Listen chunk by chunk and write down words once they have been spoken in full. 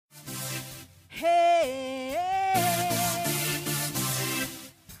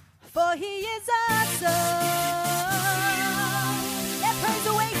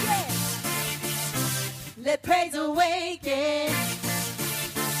Let praise awaken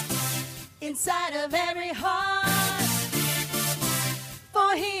inside of every heart.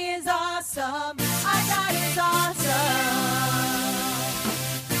 For he is awesome. Our God is awesome.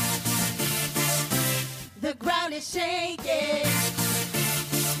 The ground is shaking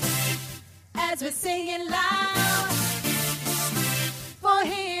as we're singing loud. For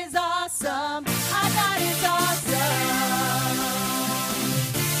he is awesome. Our God is awesome.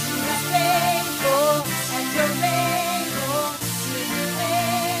 You are faithful and you're able to do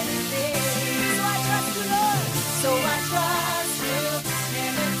anything. So I trust you, Lord. So I trust you,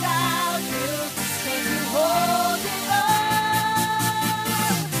 never doubt you, 'cause you hold it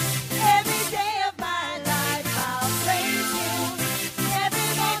all. Every day of my life I'll praise you. Every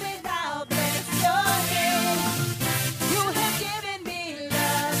moment I'll bless your name. You have given me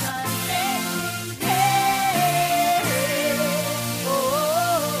love unfailing. Hey,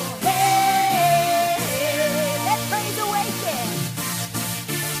 oh, hey. Let praise awaken.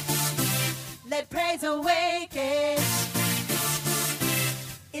 Let praise awaken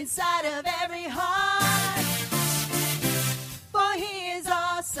inside of every heart. For he is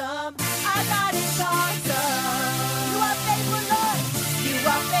awesome. Our God is awesome. You are faithful, Lord. You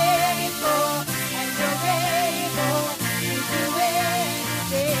are faithful and you're able to do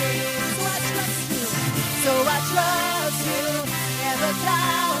anything. So I trust you. So I trust you. Never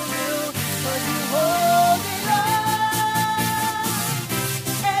doubt you. 'Cause you hold it all.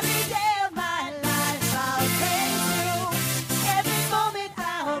 Every day of my life I'll praise you. Every moment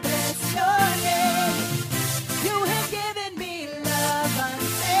I'll bless your name. You have given me love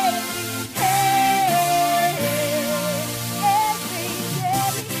unfailing. Hey,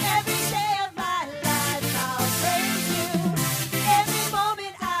 every day of my life I'll praise you. Every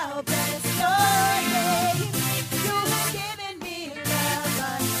moment I'll bless your name. You have given me love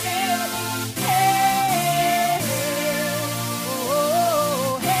unfailing. Hey,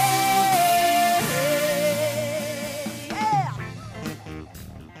 oh, hey, yeah.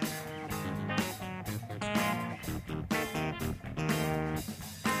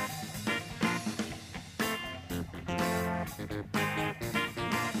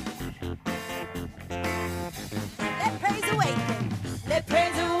 Let praise awaken. Let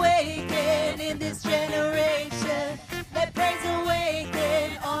praise awaken in this generation. Let praise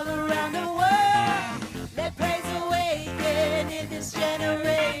awaken all around the world. Let praise awaken in this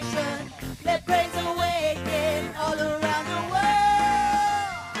generation. Let praise awaken all around the world.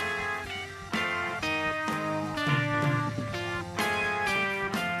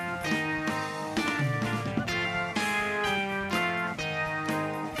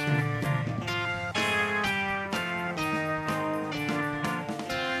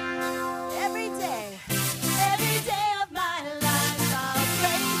 Every day of my life I'll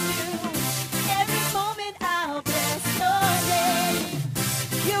praise you. Every moment I'll bless your name.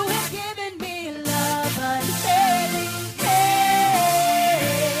 You have given me love unfailing. Hey,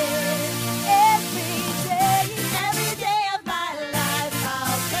 every day of my life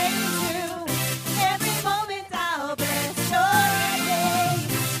I'll praise you. Every moment I'll bless your name.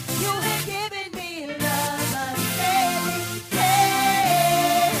 You have given me love unfailing. Hey,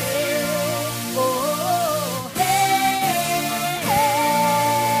 oh, hey.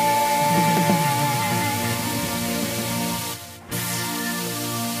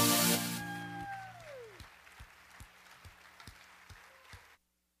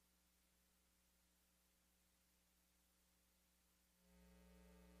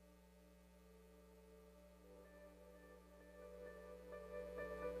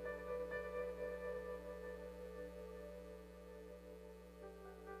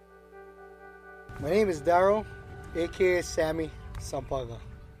 My name is Daryl, aka Sammy Sampaga.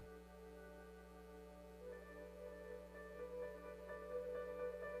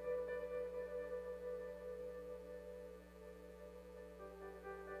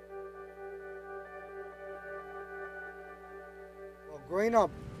 Well, growing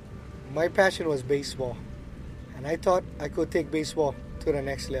up, my passion was baseball, and I thought I could take baseball to the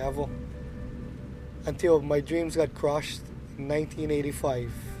next level until my dreams got crushed in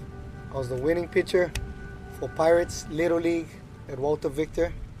 1985. I was the winning pitcher for Pirates Little League at Walter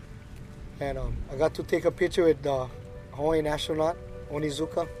Victor, and I got to take a picture with the Hawaiian astronaut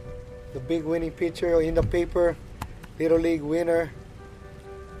Onizuka, the big winning pitcher in the paper, Little League winner.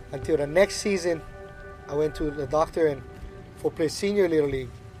 Until the next season, I went to the doctor and for play senior Little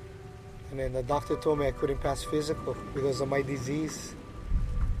League, and then the doctor told me I couldn't pass physical because of my disease,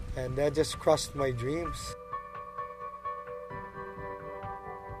 and that just crushed my dreams.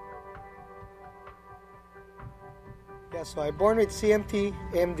 Yeah, Yeah, so I born with CMT,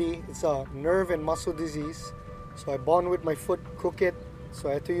 MD. It's a nerve and muscle disease. So I born with my foot crooked. So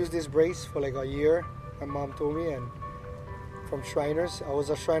I had to use this brace for like a year, my mom told me. And from Shriners, I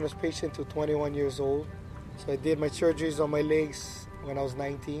was a Shriners patient to 21 years old. So I did my surgeries on my legs when I was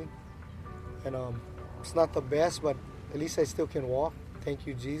 19. And it's not the best, but at least I still can walk. Thank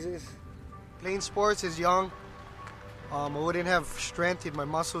you, Jesus. Playing sports is young. I wouldn't have strength in my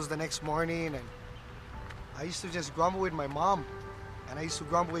muscles the next morning. And I used to just grumble with my mom. And I used to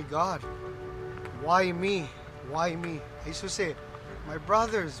grumble with God. Why me? Why me? I used to say, my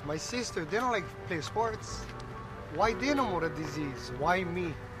brothers, my sister, they don't like to play sports. Why they no more the disease? Why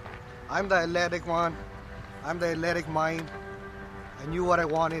me? I'm the athletic one. I'm the athletic mind. I knew what I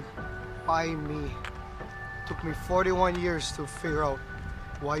wanted. Why me? It took me 41 years to figure out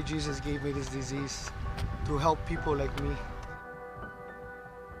why Jesus gave me this disease, to help people like me.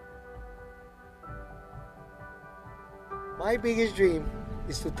 My biggest dream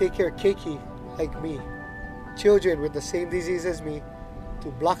is to take care of Keiki like me, children with the same disease as me, to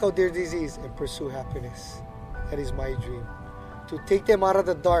block out their disease and pursue happiness. That is my dream. To take them out of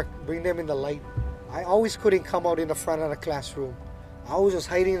the dark, bring them in the light. I always couldn't come out in the front of the classroom. I was just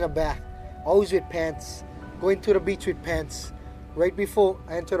hiding in the back, always with pants, going to the beach with pants. Right before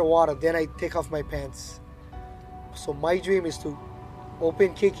I enter the water, then I take off my pants. So my dream is to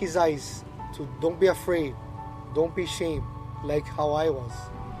open Keiki's eyes, to don't be afraid, don't be ashamed, like how I was.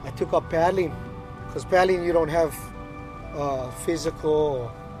 I took up paddling, because paddling you don't have physical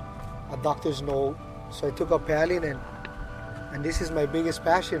or a doctor's note. So I took up paddling, and this is my biggest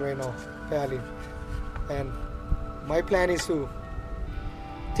passion right now, paddling. And my plan is to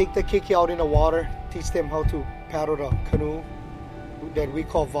take the Keiki out in the water, teach them how to paddle the canoe that we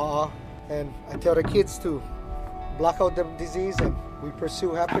call va'a. And I tell the kids to block out the disease and we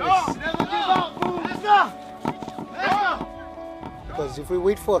pursue happiness. Go! Never give up, boom! Let's go! Let's go! Because if we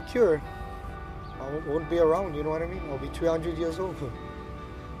wait for a cure, I won't be around, you know what I mean? I'll be 300 years old.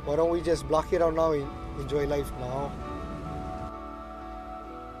 Why don't we just block it out now and enjoy life now?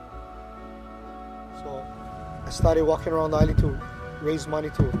 So I started walking around the island to raise money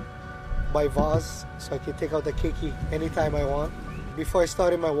to buy vase so I can take out the Keiki anytime I want. Before I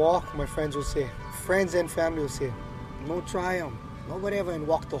started my walk, my friends would say, friends and family would say, no try 'em, no whatever, and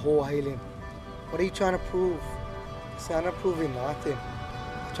walk the whole island. What are you trying to prove? I said, I'm not proving nothing.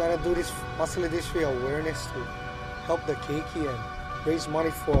 I'm trying to do this muscle dystrophy awareness to help the Keiki and raise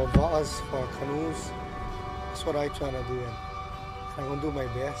money for vase, for canoes. That's what I'm trying to do, and I'm going to do my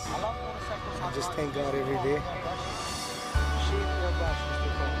best. I just thank God every day.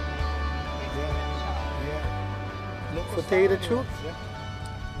 Look, to tell you the truth,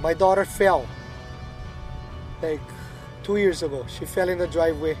 my daughter fell like 2 years ago. She fell in the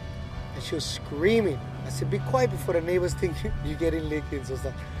driveway and she was screaming. I said, be quiet before the neighbors think you're getting lickings or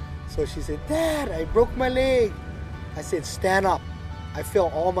stuff. So she said, Dad, I broke my leg. I said, stand up. I fell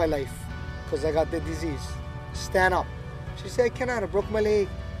all my life because I got the disease. Stand up. She said, I cannot, I broke my leg.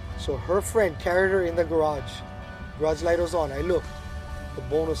 So her friend carried her in the garage. Garage light was on. I looked. The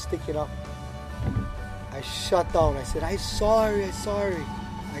bone was sticking up. I shut down. I said, I'm sorry.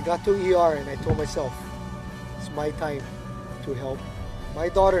 I got to ER and I told myself, it's my time to help. My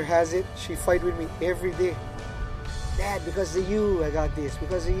daughter has it. She fight with me every day. Dad, because of you, I got this.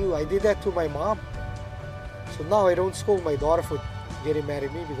 Because of you. I did that to my mom. So now I don't scold my daughter for getting mad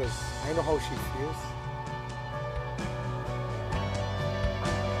at me because I know how she feels.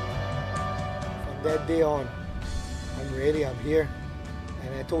 From that day on, I'm ready. I'm here.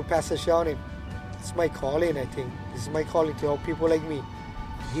 And I told Pastor Shouting, it's my calling, I think. This is my calling to help people like me.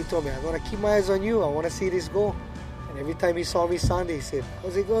 He told me, I'm going to keep my eyes on you. I want to see this go. And every time he saw me Sunday, he said,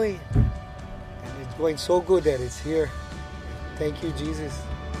 how's it going? And it's going so good that it's here. Thank you, Jesus.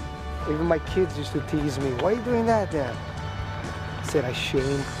 Even my kids used to tease me, why are you doing that, Dad? I said, I'm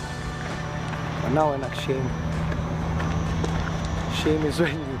ashamed. But now I'm not ashamed. Shame is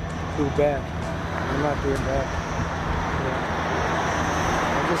when you do bad. I'm not doing bad. Yeah.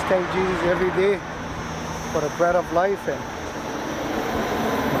 I just thank Jesus every day for the bread of life and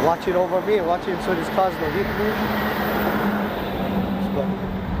watching over me, watching so this cause no hit me. But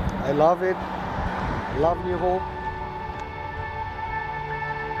I love it. Love New Hope.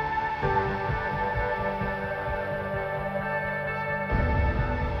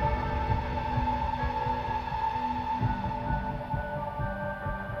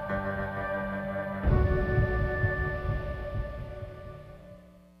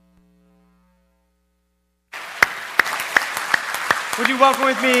 Would you welcome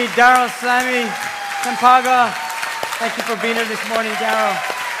with me Daryl Slammy Tempaga? Thank you for being here this morning, Daryl.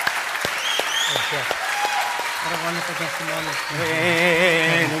 What a wonderful testimony.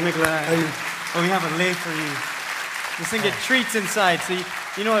 Hey, don't make loud. Oh, we have a lay for you. This thing get treats inside. So,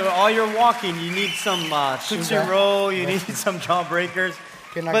 you know, while you're walking, you need some Tootsie Roll, you need some Jawbreakers.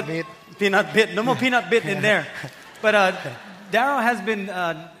 Peanut bit. Peanut bit. No more peanut bit in there. But Daryl has been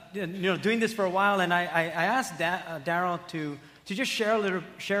doing this for a while, and I asked Daryl to just share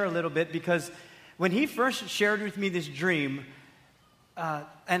a little bit, because when he first shared with me this dream,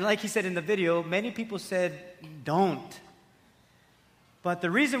 and like he said in the video, many people said, don't. But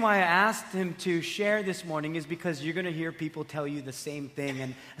the reason why I asked him to share this morning is because you're going to hear people tell you the same thing.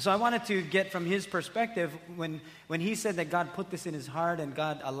 And so I wanted to get from his perspective, when he said that God put this in his heart and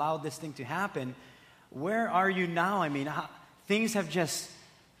God allowed this thing to happen, where are you now? I mean, things have just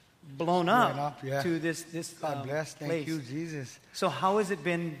blown up to this God bless. Thank place. you, Jesus. So how has it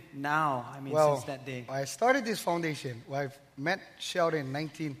been now? I mean, since that day. I started this foundation. Well, I met Sheldon in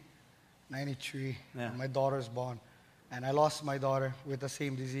 1993. When my daughter was born. And I lost my daughter with the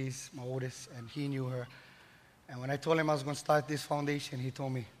same disease, my oldest, and he knew her. And when I told him I was going to start this foundation, he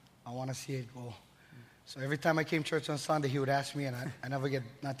told me, I want to see it go. So every time I came to church on Sunday, he would ask me, and I never get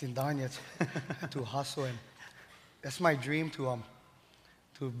nothing done yet, to hustle. And that's my dream, to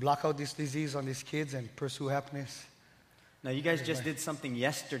block out this disease on these kids and pursue happiness. Now, you guys just did something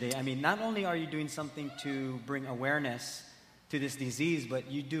yesterday. I mean, not only are you doing something to bring awareness to this disease, but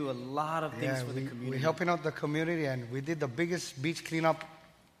you do a lot of things for the community. We're helping out the community, and we did the biggest beach cleanup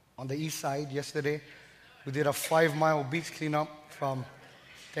on the east side yesterday. We did a 5-mile beach cleanup from,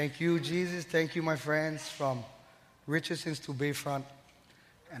 thank you, Jesus, thank you, my friends, from Richardson's to Bayfront.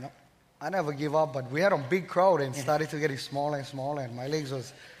 And I never give up, but we had a big crowd and started to get smaller and smaller, and my legs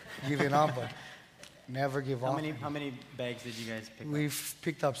was giving up, but never give up. How many bags did you guys pick up? We've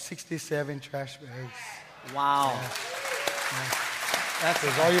picked up 67 trash bags. Wow. Yeah.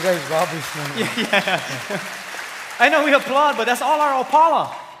 That's all you guys rubbish. I know we applaud, but that's all our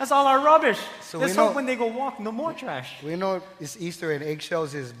Opala. That's all our rubbish. So let's hope when they go walk, no more trash. We know it's Easter and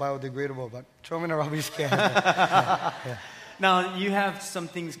eggshells is biodegradable, but throw them in a rubbish can. Now, you have some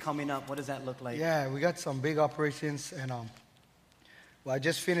things coming up. What does that look like? Yeah, we got some big operations. And well, I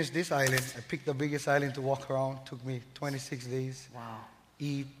just finished this island. I picked the biggest island to walk around. Took me 26 days. Wow.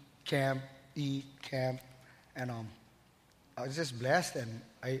 Eat, camp. And I was just blessed. And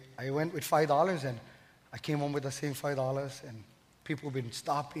I went with $5, and I came home with the same $5. And people have been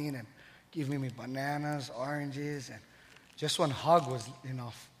stopping and giving me bananas, oranges. And just one hug was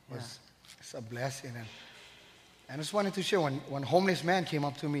enough. It's a blessing. And I just wanted to share, when homeless man came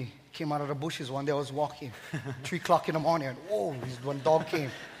up to me, came out of the bushes one day, I was walking, 3 o'clock in the morning, and whoa, one dog came.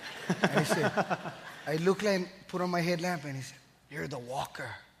 And he said, I looked like, put on my headlamp, and he said, you're the walker.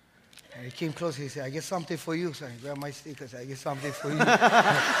 And he came close, he said, I get something for you. So I grabbed my stick, I said, I get something for you.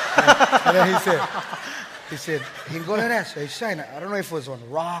 And then he said, he didn't go like that. So he shined, I don't know if it was on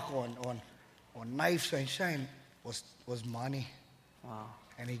rock or on knife, so he shined, was money. Wow.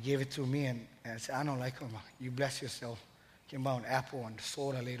 And he gave it to me, and I said, I don't like them. You bless yourself. Came by an apple and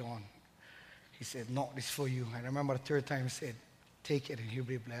soda later on. He said, no, this is for you. I remember the third time he said, take it and you'll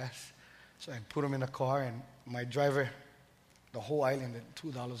be blessed. So I put him in the car, and my driver, the whole island,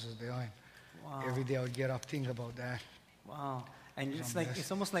 $2 was there. And wow. Every day I would get up, think about that. Wow. And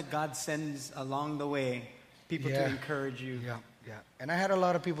it's almost like God sends along the way people to encourage you. Yeah. And I had a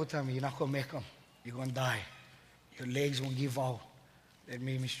lot of people tell me, you're not going to make them. You're going to die. Your legs won't give out. That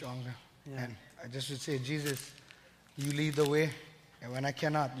made me stronger. Yeah. And I just would say, Jesus, you lead the way. And when I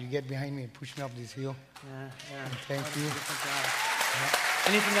cannot, you get behind me and push me up this hill. Yeah. And thank you. Yeah.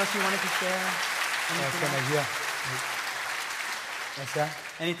 Anything else you wanted to share? What's that?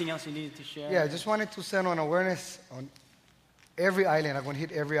 Anything else you needed to share? Yeah, I just wanted to send on awareness on every island. I'm going to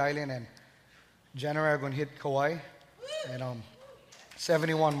hit every island. And January, I'm going to hit Kauai. And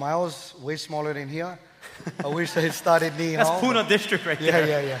 71 miles, way smaller than here. I wish I had started Niihau. That's Puna District right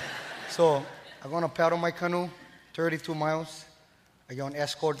there. Yeah. So I'm going to paddle my canoe 32 miles. I go on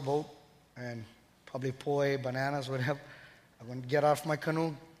escort boat and probably poi, bananas, whatever. I'm going to get off my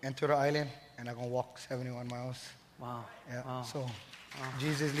canoe, enter the island, and I'm going to walk 71 miles. Wow. Yeah. Wow. So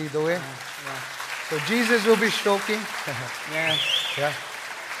Jesus lead the way. Yeah. So Jesus will be stroking. Yeah.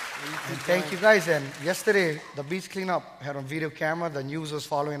 And thank you guys. And yesterday, the beach cleanup had on video camera. The news was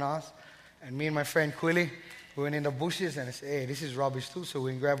following us. And me and my friend Quilly, we went in the bushes and I said, hey, this is rubbish too. So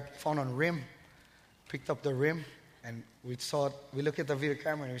we found a rim, picked up the rim, and we looked at the video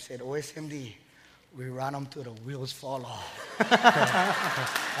camera and we said, OSMD, we ran them till the wheels fall off.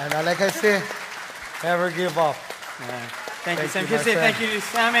 And like I said, never give up. Yeah. Thank you, Sam. Thank you to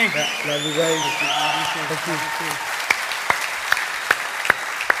Sammy. Yeah, love you guys. Thank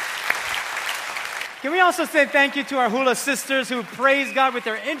you. Can we also say thank you to our hula sisters who praise God with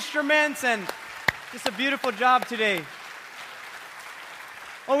their instruments, and just a beautiful job today.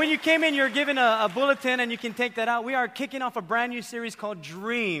 Well, when you came in, you're given a bulletin, and you can take that out. We are kicking off a brand new series called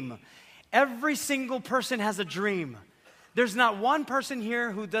Dream. Every single person has a dream. There's not one person here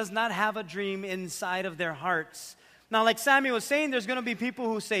who does not have a dream inside of their hearts. Now, like Sammy was saying, there's going to be people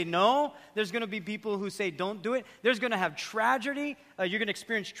who say no. There's going to be people who say don't do it. There's going to have tragedy. You're going to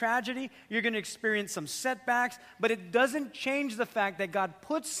experience tragedy. You're going to experience some setbacks. But it doesn't change the fact that God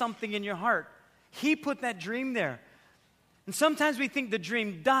put something in your heart. He put that dream there. And sometimes we think the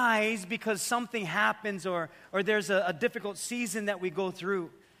dream dies because something happens or there's a difficult season that we go through.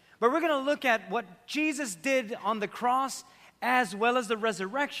 But we're going to look at what Jesus did on the cross as well as the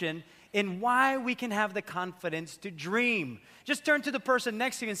resurrection in why we can have the confidence to dream. Just turn to the person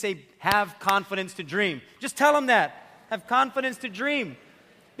next to you and say, have confidence to dream. Just tell them that. Have confidence to dream.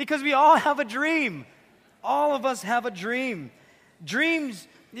 Because we all have a dream. All of us have a dream. Dreams,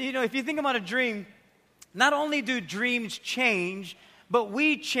 if you think about a dream, not only do dreams change, but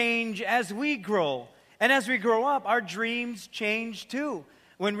we change as we grow. And as we grow up, our dreams change too.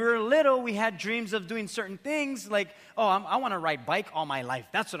 When we were little, we had dreams of doing certain things like, I want to ride bike all my life.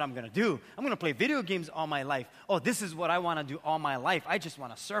 That's what I'm going to do. I'm going to play video games all my life. Oh, this is what I want to do all my life. I just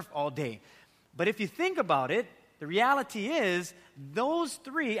want to surf all day. But if you think about it, the reality is those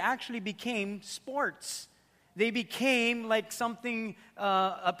three actually became sports. They became like something,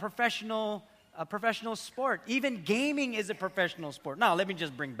 a professional sport. Even gaming is a professional sport. Now, let me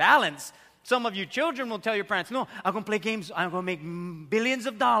just bring balance. Some of you children will tell your parents, no, I'm going to play games. I'm going to make billions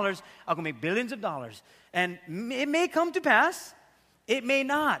of dollars. I'm going to make billions of dollars. And it may come to pass. It may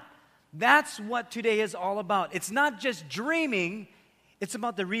not. That's what today is all about. It's not just dreaming. It's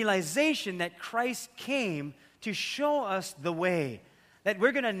about the realization that Christ came to show us the way, that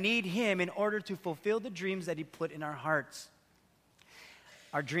we're going to need Him in order to fulfill the dreams that He put in our hearts.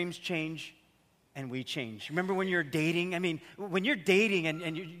 Our dreams change. And we change. Remember when you're dating? When you're dating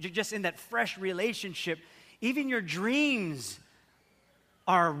and you're just in that fresh relationship, even your dreams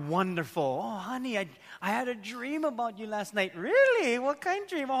are wonderful. Oh, honey, I had a dream about you last night. Really? What kind of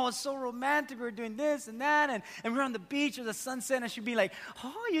dream? Oh, it was so romantic. We were doing this and that, and we were on the beach with the sunset, and she'd be like,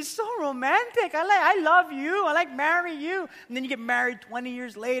 oh, you're so romantic. I love you. I like marry you. And then you get married 20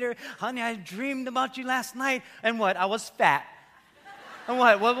 years later. Honey, I dreamed about you last night. And what? I was fat. And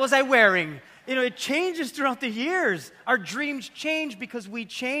what? What was I wearing? It changes throughout the years. Our dreams change because we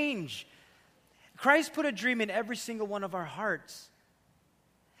change. Christ put a dream in every single one of our hearts.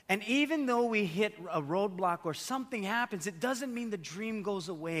 And even though we hit a roadblock or something happens, it doesn't mean the dream goes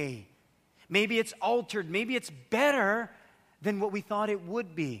away. Maybe it's altered. Maybe it's better than what we thought it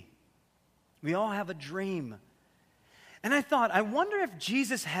would be. We all have a dream. And I thought, I wonder if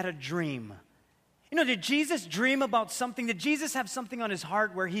Jesus had a dream. Did Jesus dream about something? Did Jesus have something on His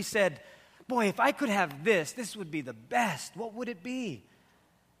heart where He said, boy, if I could have this would be the best. What would it be?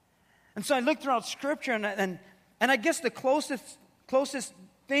 And so I looked throughout Scripture, and I guess the closest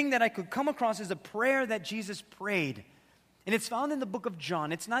thing that I could come across is a prayer that Jesus prayed. And it's found in the book of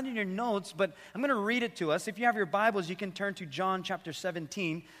John. It's not in your notes, but I'm going to read it to us. If you have your Bibles, you can turn to John chapter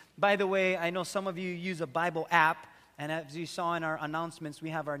 17. By the way, I know some of you use a Bible app. And as you saw in our announcements, we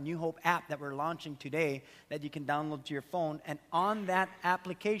have our New Hope app that we're launching today that you can download to your phone. And on that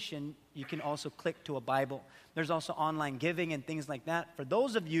application, you can also click to a Bible. There's also online giving and things like that. For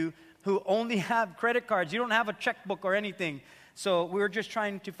those of you who only have credit cards, you don't have a checkbook or anything. So we're just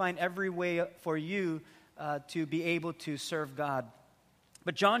trying to find every way for you to be able to serve God.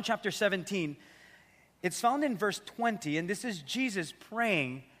 But John chapter 17, it's found in verse 20, and this is Jesus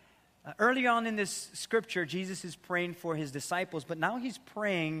praying. Early on in this scripture, Jesus is praying for His disciples, but now He's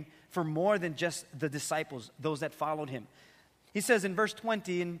praying for more than just the disciples, those that followed Him. He says in verse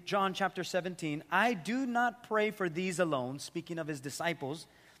 20 in John chapter 17, I do not pray for these alone, speaking of His disciples,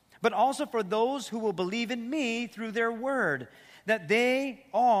 but also for those who will believe in Me through their word, that they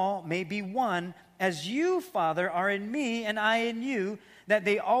all may be one, as You, Father, are in Me and I in You, that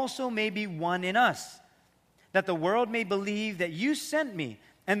they also may be one in us, that the world may believe that You sent Me,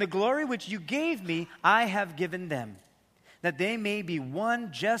 and the glory which You gave Me, I have given them, that they may be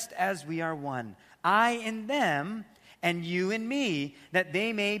one just as we are one. I in them, and You in Me, that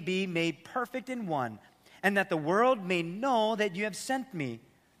they may be made perfect in one, and that the world may know that You have sent Me,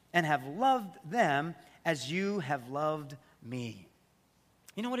 and have loved them as You have loved Me.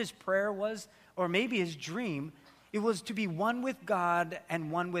 You know what his prayer was? Or maybe his dream? It was to be one with God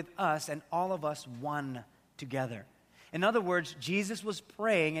and one with us, and all of us one together. In other words, Jesus was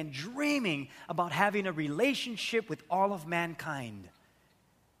praying and dreaming about having a relationship with all of mankind.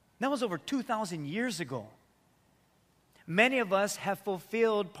 That was over 2,000 years ago. Many of us have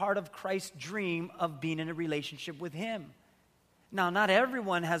fulfilled part of Christ's dream of being in a relationship with Him. Now, not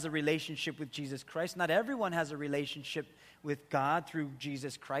everyone has a relationship with Jesus Christ. Not everyone has a relationship with God through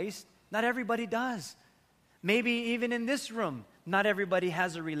Jesus Christ. Not everybody does. Maybe even in this room, not everybody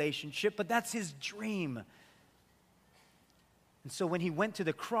has a relationship, but that's His dream. And so when He went to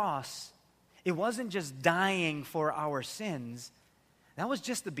the cross, it wasn't just dying for our sins. That was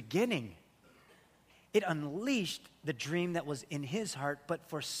just the beginning. It unleashed the dream that was in His heart, but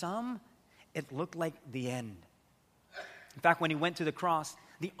for some, it looked like the end. In fact, when He went to the cross,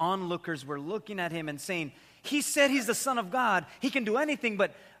 the onlookers were looking at Him and saying, He said He's the Son of God. He can do anything,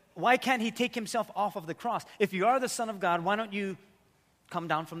 but why can't He take Himself off of the cross? If you are the Son of God, why don't you come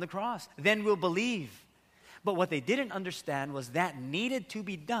down from the cross? Then we'll believe. But what they didn't understand was that needed to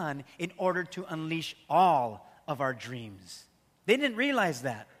be done in order to unleash all of our dreams. They didn't realize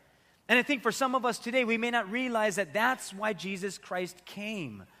that. And I think for some of us today, we may not realize that that's why Jesus Christ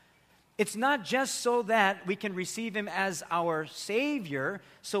came. It's not just so that we can receive Him as our Savior,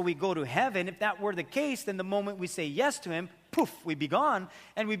 so we go to heaven. If that were the case, then the moment we say yes to Him, poof, we'd be gone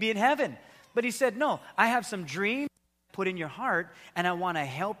and we'd be in heaven. But He said, no, I have some dreams put in your heart, and I want to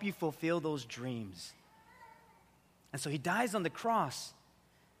help you fulfill those dreams. And so He dies on the cross.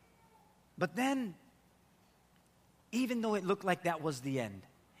 But then, even though it looked like that was the end,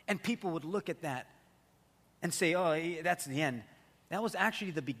 and people would look at that and say, oh, that's the end. That was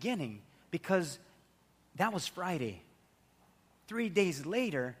actually the beginning, because that was Friday. 3 days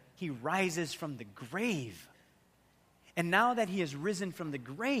later, He rises from the grave. And now that He has risen from the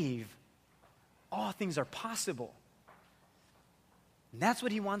grave, all things are possible. And that's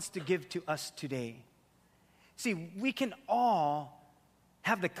what He wants to give to us today. See, we can all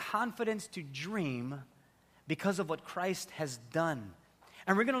have the confidence to dream because of what Christ has done.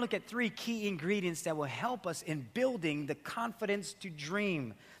 And we're going to look at 3 key ingredients that will help us in building the confidence to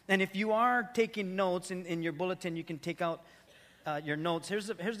dream. And if you are taking notes in your bulletin, you can take out your notes. Here's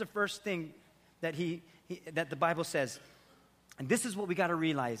the first thing that that the Bible says. And this is what we got to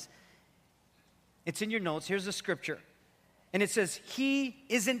realize. It's in your notes. Here's the scripture. And it says, He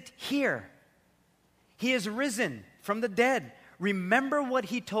isn't here. He is risen from the dead. Remember what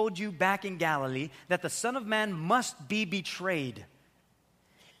He told you back in Galilee, that the Son of Man must be betrayed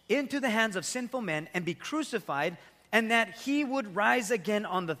into the hands of sinful men and be crucified, and that He would rise again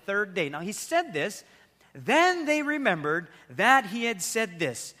on the 3rd day. Now He said this, then they remembered that He had said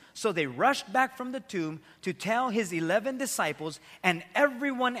this. So they rushed back from the tomb to tell His 11 disciples and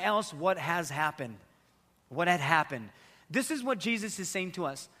everyone else what has happened. What had happened. This is what Jesus is saying to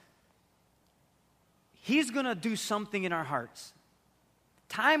us. He's going to do something in our hearts.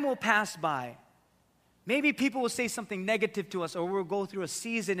 Time will pass by. Maybe people will say something negative to us, or we'll go through a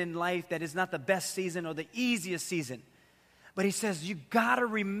season in life that is not the best season or the easiest season. But He says, you got to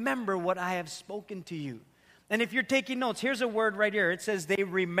remember what I have spoken to you. And if you're taking notes, here's a word right here. It says they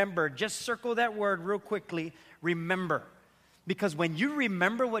remembered. Just circle that word real quickly, remember. Because when you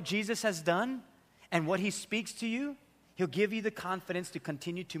remember what Jesus has done and what He speaks to you, He'll give you the confidence to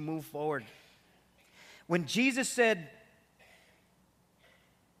continue to move forward. When Jesus said,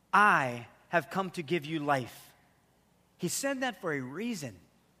 I have come to give you life, He said that for a reason,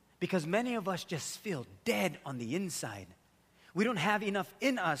 because many of us just feel dead on the inside. We don't have enough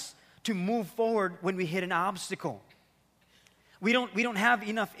in us to move forward when we hit an obstacle. We don't have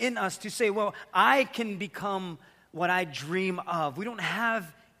enough in us to say, well, I can become what I dream of. We don't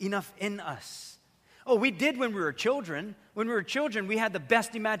have enough in us. Oh, we did when we were children. When we were children, we had the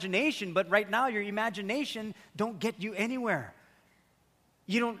best imagination, but right now your imagination don't get you anywhere.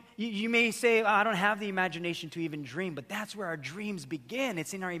 You may say, oh, I don't have the imagination to even dream, but that's where our dreams begin.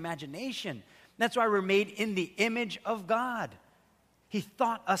 It's in our imagination. That's why we're made in the image of God. He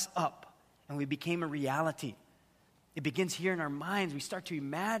thought us up, and we became a reality. It begins here in our minds. We start to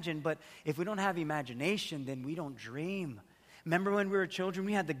imagine, but if we don't have imagination, then we don't dream. Remember when we were children,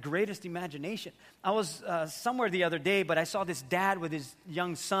 we had the greatest imagination. I was somewhere the other day, but I saw this dad with his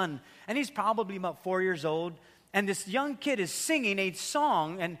young son, and he's probably about 4 years old, and this young kid is singing a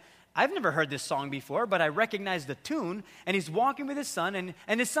song, and I've never heard this song before, but I recognize the tune, and he's walking with his son,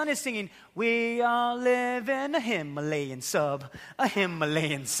 and his son is singing, we all live in a Himalayan sub, a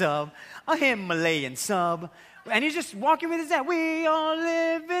Himalayan sub, a Himalayan sub. And he's just walking with his dad. We all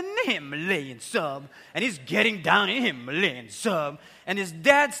live in a Himalayan sub. And he's getting down in a Himalayan sub. And his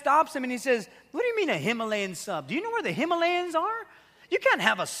dad stops him and he says, what do you mean a Himalayan sub? Do you know where the Himalayas are? You can't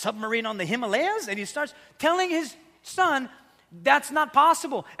have a submarine on the Himalayas. And he starts telling his son, that's not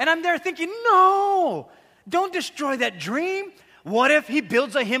possible. And I'm there thinking, no, don't destroy that dream. What if he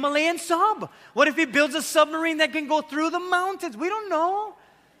builds a Himalayan sub? What if he builds a submarine that can go through the mountains? We don't know.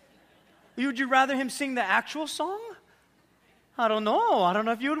 Would you rather him sing the actual song? I don't know. I don't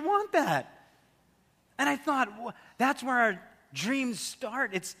know if you would want that. And I thought, that's where our dreams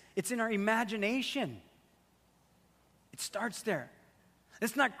start. It's in our imagination. It starts there.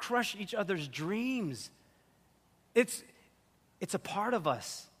 Let's not crush each other's dreams. It's a part of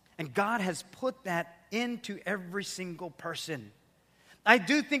us. And God has put that into every single person. I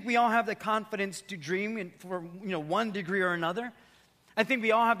do think we all have the confidence to dream for one degree or another. I think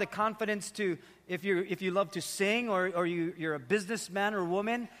we all have the confidence to, if you love to sing or you're a businessman or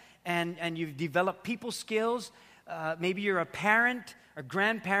woman and you've developed people skills, maybe you're a parent or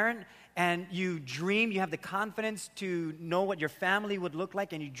grandparent and you dream, you have the confidence to know what your family would look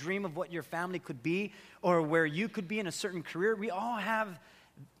like and you dream of what your family could be or where you could be in a certain career. We all have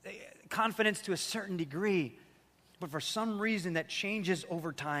confidence to a certain degree, but for some reason that changes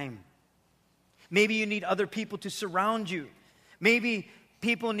over time. Maybe you need other people to surround you. Maybe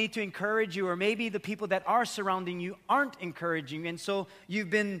people need to encourage you, or maybe the people that are surrounding you aren't encouraging you, and so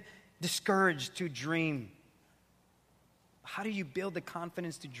you've been discouraged to dream. How do you build the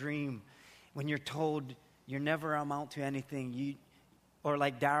confidence to dream when you're told you never amount to anything? Or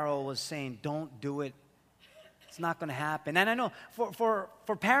like Darryl was saying, don't do it. It's not going to happen. And I know for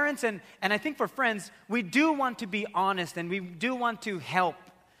parents and I think for friends, we do want to be honest and we do want to help.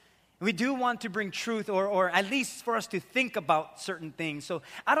 We do want to bring truth or at least for us to think about certain things. So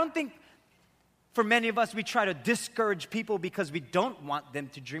I don't think for many of us we try to discourage people because we don't want them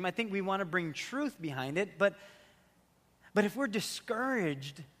to dream. I think we want to bring truth behind it. But if we're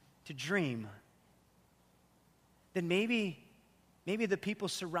discouraged to dream, then maybe the people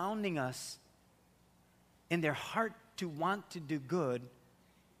surrounding us in their heart to want to do good,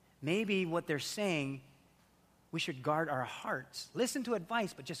 maybe what they're saying, we should guard our hearts. Listen to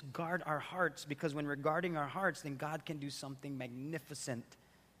advice, but just guard our hearts, because when we're guarding our hearts, then God can do something magnificent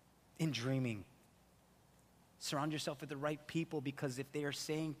in dreaming. Surround yourself with the right people, because if they are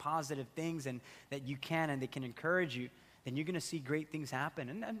saying positive things and that you can and they can encourage you, then you're going to see great things happen.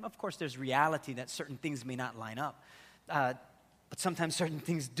 And of course, there's reality that certain things may not line up. But sometimes certain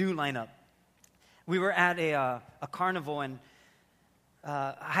things do line up. We were at a carnival, and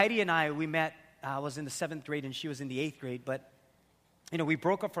Heidi and I, we met. I was in the 7th grade, and she was in the 8th grade. But, we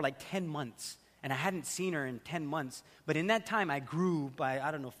broke up for like 10 months, and I hadn't seen her in 10 months. But in that time, I grew by,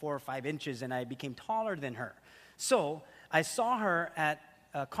 4 or 5 inches, and I became taller than her. So I saw her at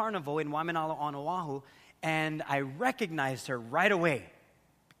a carnival in Waimanalo on Oahu, and I recognized her right away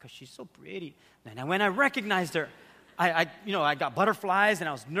because she's so pretty. And when I recognized her, I got butterflies and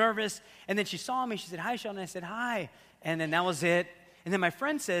I was nervous. And then she saw me. She said, "Hi, Sheldon." I said, "Hi." And then that was it. And then my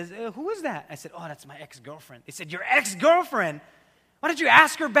friend says, "Who is that?" I said, "Oh, that's my ex-girlfriend." They said, "Your ex-girlfriend? Why don't you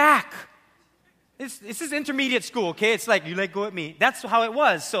ask her back?" This is intermediate school, okay? It's like, you let go at me. That's how it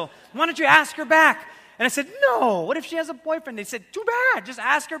was. So why don't you ask her back? And I said, "No, what if she has a boyfriend?" They said, "Too bad, just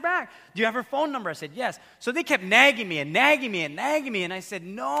ask her back. Do you have her phone number?" I said, "Yes." So they kept nagging me and nagging me and nagging me. And I said,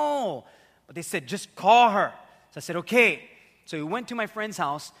 "No." But they said, "Just call her." So I said, "Okay." So we went to my friend's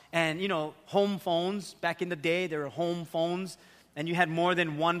house, and, home phones, back in the day, there were home phones, and you had more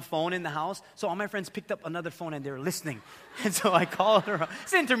than one phone in the house. So all my friends picked up another phone, and they were listening. And so I called her.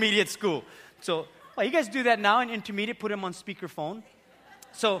 It's intermediate school. So, you guys do that now in intermediate, put them on speakerphone.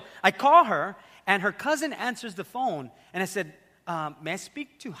 So I call her, and her cousin answers the phone, and I said, "May I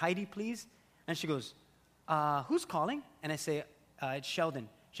speak to Heidi, please?" And she goes, "Who's calling?" And I say, "It's Sheldon."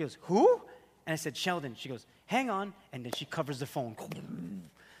 She goes, "Who?" And I said, "Sheldon." She goes, "Hang on." And then she covers the phone.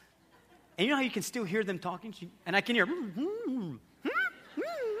 And you know how you can still hear them talking? And I can hear,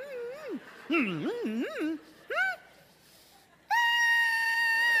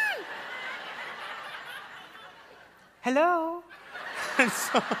 hello.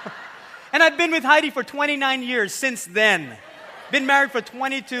 And I've been with Heidi for 29 years since then. Been married for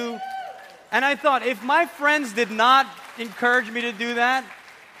 22. And I thought, if my friends did not encourage me to do that,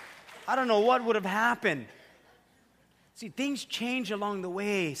 I don't know what would have happened. See, things change along the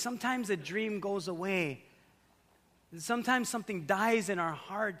way. Sometimes a dream goes away. Sometimes something dies in our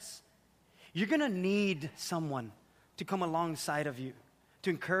hearts. You're going to need someone to come alongside of you,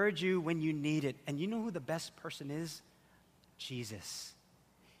 to encourage you when you need it. And you know who the best person is? Jesus.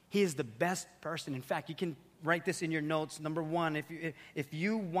 He is the best person. In fact, you can write this in your notes. Number one, if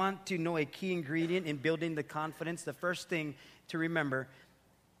you want to know a key ingredient in building the confidence, the first thing to remember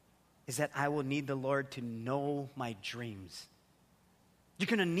is that I will need the Lord to know my dreams. You're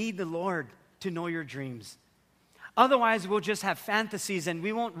going to need the Lord to know your dreams. Otherwise, we'll just have fantasies and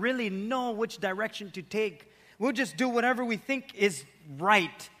we won't really know which direction to take. we'll just do whatever we think is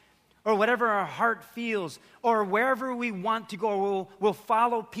right, or whatever our heart feels, or wherever we want to go, or we'll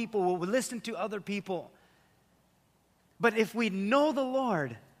follow people, we'll listen to other people. But if we know the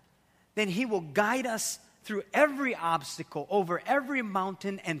Lord, then He will guide us through every obstacle, over every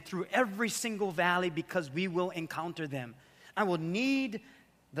mountain, and through every single valley, because we will encounter them. I will need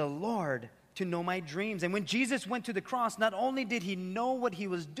the Lord to know my dreams. And when Jesus went to the cross, not only did He know what He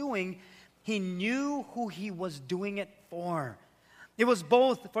was doing, He knew who He was doing it for. It was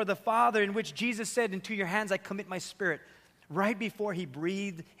both for the Father, in which Jesus said, "Into your hands I commit my spirit," right before He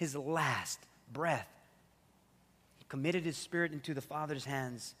breathed His last breath. He committed His spirit into the Father's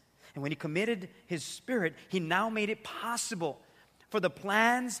hands. And when He committed His spirit, He now made it possible for the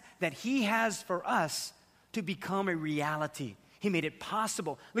plans that He has for us to become a reality. He made it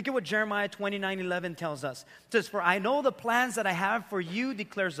possible. Look at what Jeremiah 29:11 tells us. It says, "For I know the plans that I have for you,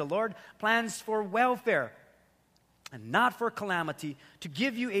 declares the Lord, plans for welfare and not for calamity, to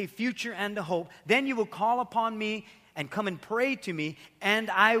give you a future and a hope. Then you will call upon me and come and pray to me,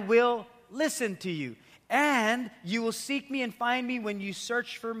 and I will listen to you. And you will seek me and find me when you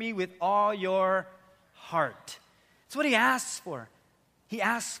search for me with all your heart." That's what He asks for. He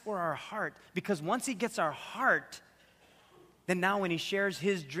asks for our heart, because once He gets our heart, then now when He shares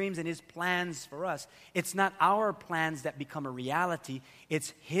His dreams and His plans for us, it's not our plans that become a reality,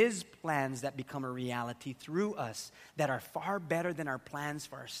 it's His plans that become a reality through us, that are far better than our plans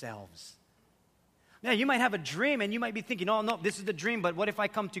for ourselves. Now, you might have a dream and you might be thinking, "Oh, no, this is the dream, but what if I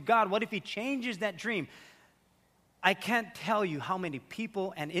come to God? What if He changes that dream?" I can't tell you how many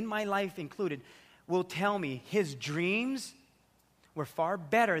people, and in my life included, will tell me his dreams were far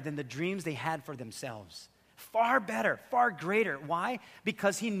better than the dreams they had for themselves. Far better, far greater. Why?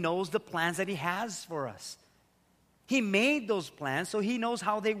 Because He knows the plans that He has for us. He made those plans, so He knows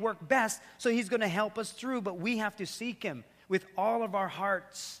how they work best, so He's going to help us through, but we have to seek Him with all of our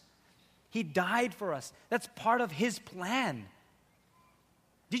hearts. He died for us. That's part of His plan.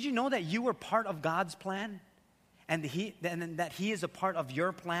 Did you know that you were part of God's plan? And that He is a part of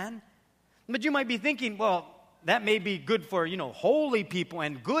your plan? But you might be thinking, well, that may be good for, holy people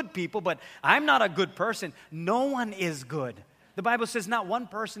and good people, but I'm not a good person. No one is good. The Bible says not one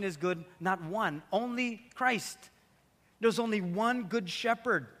person is good, not one, only Christ. There's only one good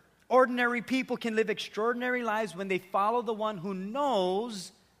shepherd. Ordinary people can live extraordinary lives when they follow the one who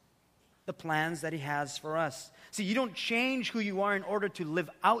knows the plans that He has for us. See, you don't change who you are in order to live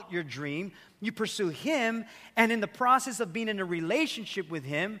out your dream. You pursue Him, and in the process of being in a relationship with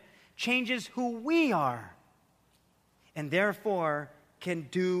Him, changes who we are. And therefore can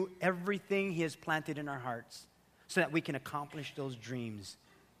do everything He has planted in our hearts so that we can accomplish those dreams.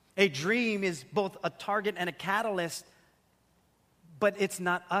 A dream is both a target and a catalyst, but it's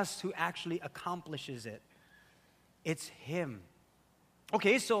not us who actually accomplishes it. It's Him.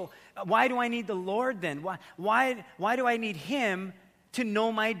 Okay, so why do I need the Lord then? Why do I need Him to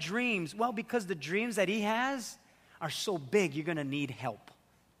know my dreams? Well, because the dreams that He has are so big, you're going to need help.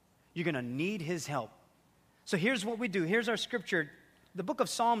 You're going to need His help. So here's what we do. Here's our scripture. The book of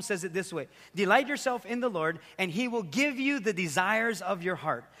Psalms says it this way: "Delight yourself in the Lord, and He will give you the desires of your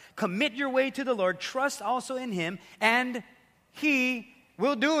heart. Commit your way to the Lord. Trust also in Him, and He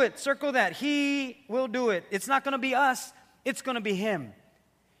will do it." Circle that. He will do it. It's not going to be us. It's going to be Him.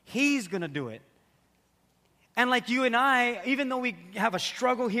 He's going to do it. And like you and I, even though we have a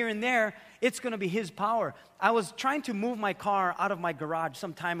struggle here and there, it's going to be His power. I was trying to move my car out of my garage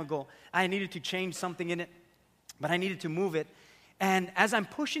some time ago. I needed to change something in it, but I needed to move it. And as I'm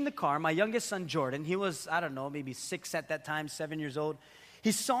pushing the car, my youngest son, Jordan, he was, maybe 6 at that time, 7 years old.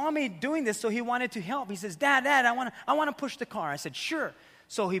 He saw me doing this, so he wanted to help. He says, Dad, I want to push the car. I said, sure.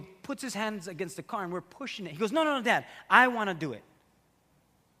 So he puts his hands against the car, and we're pushing it. He goes, no, Dad, I want to do it.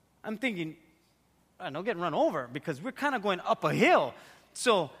 I'm thinking, don't get run over, because we're kind of going up a hill.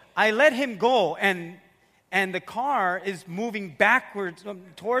 So I let him go, and the car is moving backwards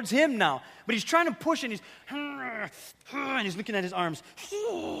towards him now. But he's trying to push, and he's looking at his arms.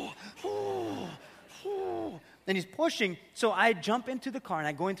 And he's pushing. So I jump into the car, and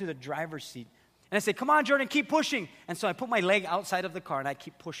I go into the driver's seat. And I say, come on, Jordan, keep pushing. And so I put my leg outside of the car, and I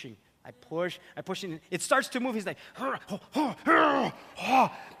keep pushing. I push, and it starts to move. He's like,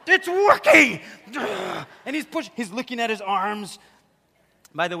 it's working! And he's pushing. He's looking at his arms.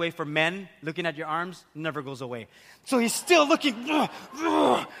 By the way, for men, looking at your arms never goes away. So he's still looking.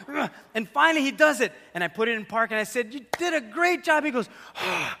 And finally he does it. And I put it in park, and I said, you did a great job. He goes,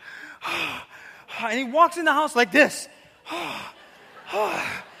 and he walks in the house like this.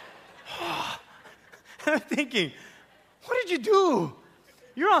 I'm thinking, what did you do?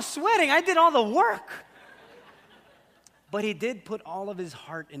 You're all sweating. I did all the work. but he did put all of his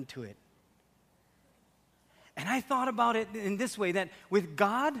heart into it. And I thought about it in this way, that with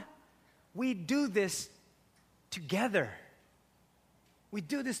God, we do this together. We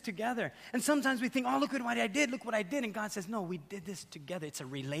do this together. And sometimes we think, oh, look at what I did, look what I did. And God says, no, we did this together. It's a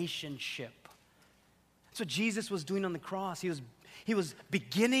relationship. That's what Jesus was doing on the cross. He was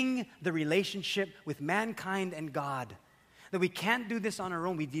beginning the relationship with mankind and God. That we can't do this on our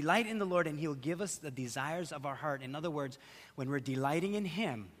own. We delight in the Lord, and He'll give us the desires of our heart. In other words, when we're delighting in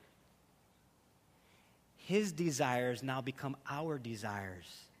Him, His desires now become our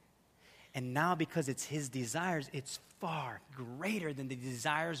desires. And now, because it's His desires, it's far greater than the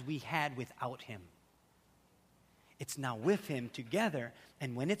desires we had without Him. It's now with Him together,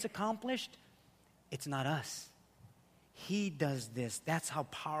 and when it's accomplished, it's not us. He does this. That's how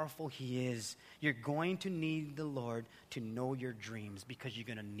powerful He is. You're going to need the Lord to know your dreams, because you're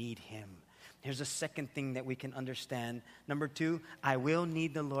going to need Him. Here's a second thing that we can understand. Number 2, I will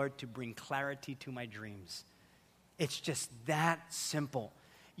need the Lord to bring clarity to my dreams. It's just that simple.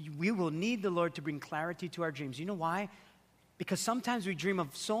 We will need the Lord to bring clarity to our dreams. You know why? Because sometimes we dream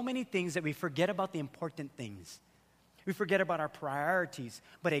of so many things that we forget about the important things. We forget about our priorities.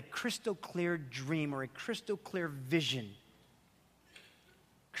 But a crystal clear dream or a crystal clear vision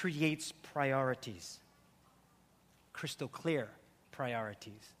creates priorities. Crystal clear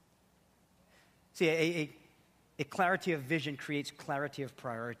priorities. See, a clarity of vision creates clarity of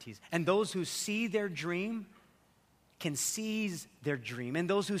priorities. And those who see their dream can seize their dream. And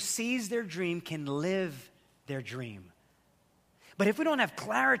those who seize their dream can live their dream. But if we don't have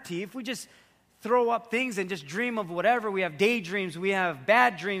clarity, if we just throw up things and just dream of whatever, we have daydreams, we have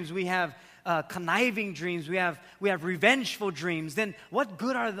bad dreams, we have conniving dreams, we have revengeful dreams, then what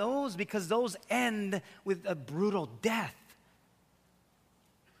good are those? Because those end with a brutal death.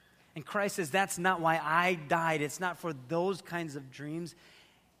 And Christ says, that's not why I died. It's not for those kinds of dreams.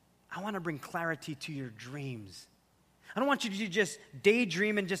 I want to bring clarity to your dreams. I don't want you to just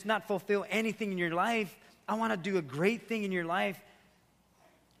daydream and just not fulfill anything in your life. I want to do a great thing in your life.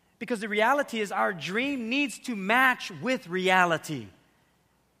 Because the reality is our dream needs to match with reality.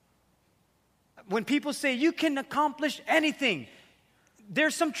 When people say you can accomplish anything,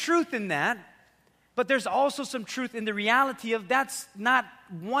 there's some truth in that, but there's also some truth in the reality of that's not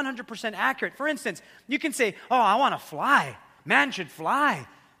 100% accurate. For instance, you can say, oh, I want to fly. Man should fly.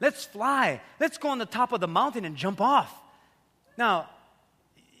 Let's fly. Let's go on the top of the mountain and jump off. Now,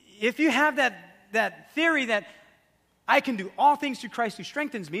 if you have that theory that I can do all things through Christ who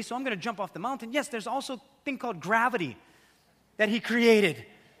strengthens me, so I'm going to jump off the mountain. Yes, there's also a thing called gravity that He created.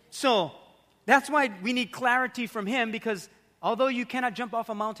 So that's why we need clarity from Him, because although you cannot jump off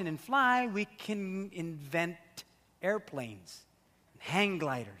a mountain and fly, we can invent airplanes, hang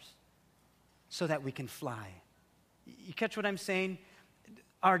gliders, so that we can fly. You catch what I'm saying?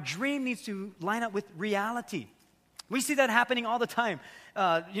 Our dream needs to line up with reality. We see that happening all the time.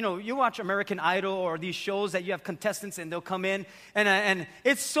 You watch American Idol or these shows that you have contestants and they'll come in. And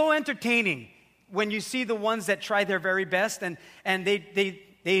it's so entertaining when you see the ones that try their very best and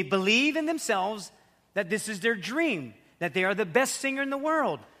they believe in themselves that this is their dream, that they are the best singer in the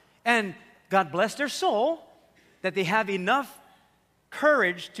world. And God bless their soul that they have enough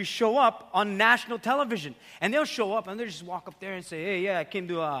courage to show up on national television. And they'll show up and they'll just walk up there and say, hey, yeah, I came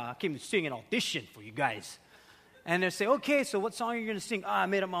to sing an audition for you guys. And they'll say, okay, so what song are you going to sing? I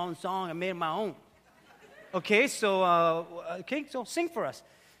made up my own song. I made it my own. Okay, so sing for us.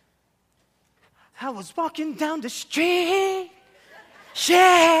 I was walking down the street,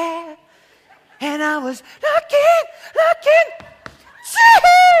 yeah, and I was looking,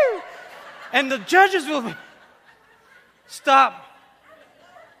 see, and the judges will be, stop.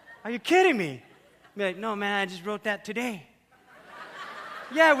 Are you kidding me? Be like, no, man, I just wrote that today.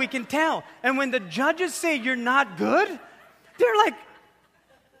 Yeah, we can tell. And when the judges say you're not good, they're like,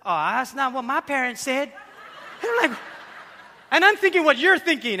 oh, that's not what my parents said. They're like, and I'm thinking what you're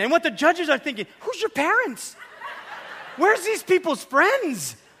thinking and what the judges are thinking. Who's your parents? Where's these people's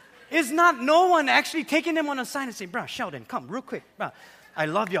friends? Is not no one actually taking them on a sign and saying, bro, Sheldon, come real quick. Bro, I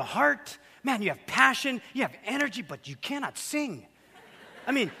love your heart. Man, you have passion, you have energy, but you cannot sing.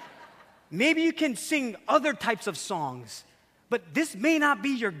 I mean, maybe you can sing other types of songs, but this may not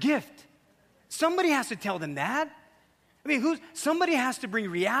be your gift. Somebody has to tell them that. I mean, somebody has to bring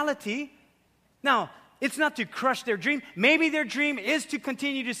reality. Now, it's not to crush their dream. Maybe their dream is to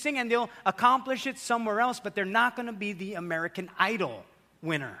continue to sing and they'll accomplish it somewhere else, but they're not going to be the American Idol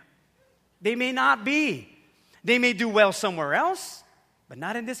winner. They may not be. They may do well somewhere else, but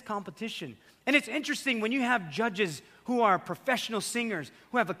not in this competition. And it's interesting when you have judges who are professional singers,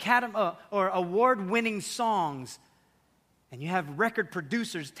 who have award-winning songs, and you have record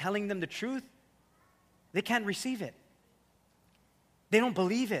producers telling them the truth, they can't receive it. They don't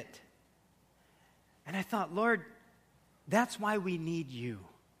believe it. And I thought, Lord, that's why we need you.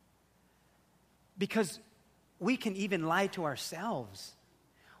 Because we can even lie to ourselves.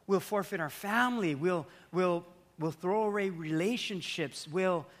 We'll forfeit our family. We'll throw away relationships.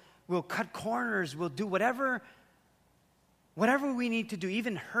 We'll cut corners. We'll do whatever we need to do,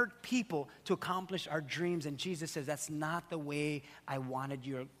 even hurt people to accomplish our dreams. And Jesus says, that's not the way I wanted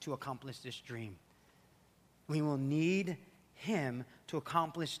you to accomplish this dream. We will need Him to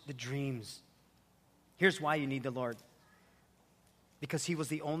accomplish the dreams. Here's why you need the Lord. Because He was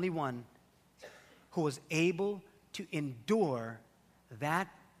the only one who was able to endure that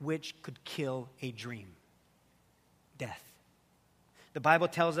which could kill a dream. Death. The Bible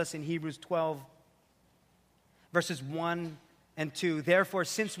tells us in Hebrews 12, verses 1 and 2, therefore,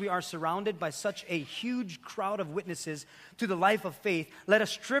 since we are surrounded by such a huge crowd of witnesses to the life of faith, let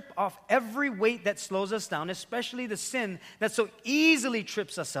us strip off every weight that slows us down, especially the sin that so easily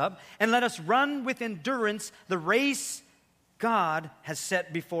trips us up, and let us run with endurance the race God has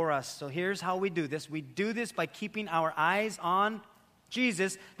set before us. So here's how we do this. We do this by keeping our eyes on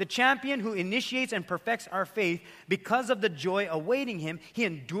Jesus, the champion who initiates and perfects our faith. Because of the joy awaiting Him, He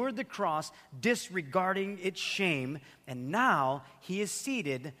endured the cross, disregarding its shame, and now He is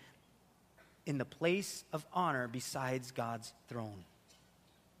seated in the place of honor besides God's throne.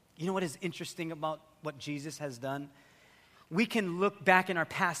 You know what is interesting about what Jesus has done? We can look back in our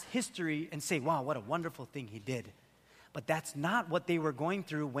past history and say, wow, what a wonderful thing He did. But that's not what they were going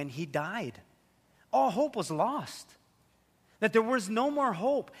through when He died. All hope was lost. That there was no more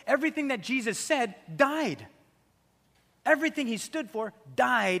hope. Everything that Jesus said died. Everything He stood for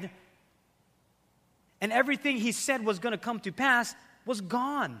died. And everything He said was going to come to pass was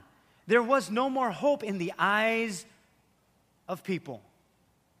gone. There was no more hope in the eyes of people.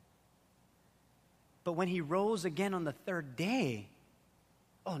 But when He rose again on the third day,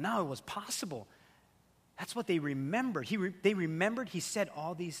 now it was possible. That's what they remembered. They remembered He said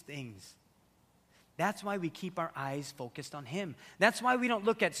all these things. That's why we keep our eyes focused on Him. That's why we don't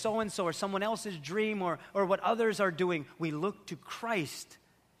look at so-and-so or someone else's dream or what others are doing. We look to Christ.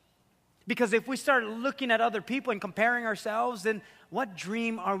 Because if we start looking at other people and comparing ourselves, then what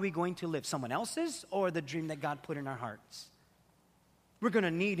dream are we going to live? Someone else's or the dream that God put in our hearts? We're going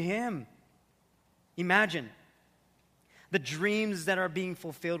to need Him. Imagine the dreams that are being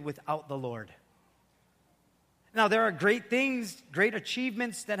fulfilled without the Lord. Now, there are great things, great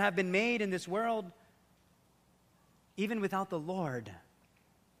achievements that have been made in this world, even without the Lord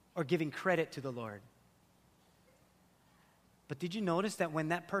or giving credit to the Lord. But did you notice that when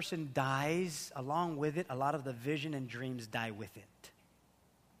that person dies, along with it, a lot of the vision and dreams die with it?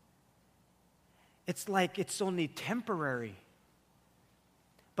 It's like it's only temporary.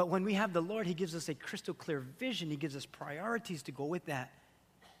 But when we have the Lord, He gives us a crystal clear vision. He gives us priorities to go with that.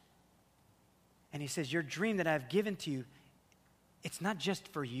 And He says, your dream that I've given to you, it's not just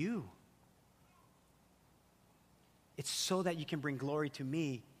for you. It's so that you can bring glory to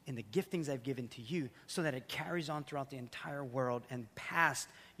Me in the giftings I've given to you, so that it carries on throughout the entire world and past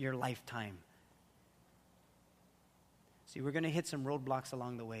your lifetime. See, we're going to hit some roadblocks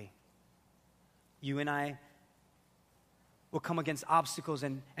along the way. You and I will come against obstacles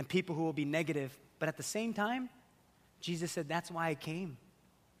and people who will be negative. But at the same time, Jesus said, that's why I came.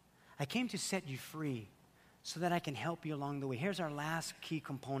 I came to set you free so that I can help you along the way. Here's our last key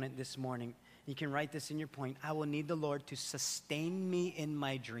component this morning. You can write this in your point. I will need the Lord to sustain me in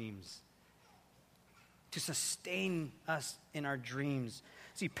my dreams. To sustain us in our dreams.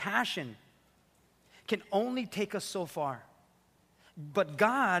 See, passion can only take us so far. But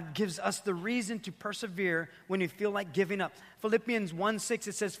God gives us the reason to persevere when we feel like giving up. Philippians 1:6,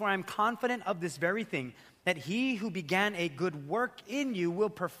 it says, for I am confident of this very thing, that He who began a good work in you will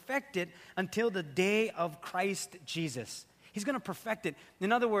perfect it until the day of Christ Jesus. He's going to perfect it.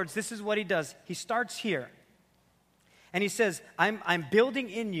 In other words, this is what He does. He starts here. And He says, I'm building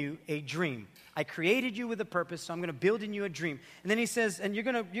in you a dream. I created you with a purpose, so I'm going to build in you a dream. And then He says, and you're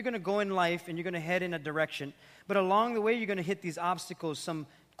going to go in life and you're going to head in a direction. But along the way, you're going to hit these obstacles, some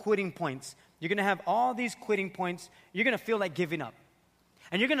quitting points. You're going to have all these quitting points. You're going to feel like giving up.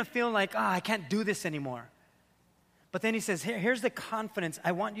 And you're going to feel like, I can't do this anymore. But then He says, here's the confidence.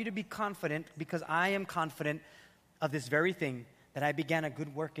 I want you to be confident because I am confident of this very thing, that I began a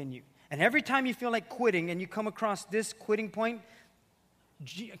good work in you. And every time you feel like quitting and you come across this quitting point,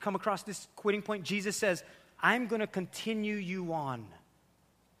 Jesus says, I'm going to continue you on.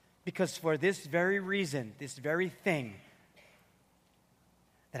 Because for this very reason, this very thing,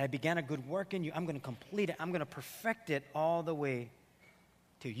 that I began a good work in you, I'm going to complete it. I'm going to perfect it all the way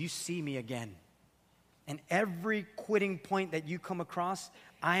till you see me again. And every quitting point that you come across,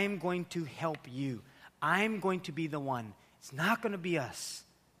 I'm going to help you. I'm going to be the one. It's not going to be us.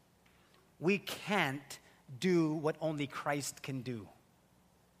 We can't do what only Christ can do.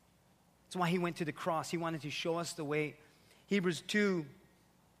 That's why he went to the cross. He wanted to show us the way. Hebrews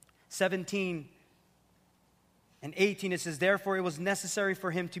 2:17 and 18, it says, therefore it was necessary for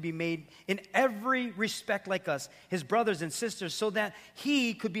him to be made in every respect like us, his brothers and sisters, so that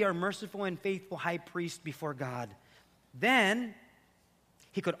he could be our merciful and faithful high priest before God. Then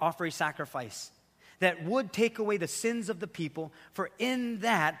he could offer a sacrifice that would take away the sins of the people, for in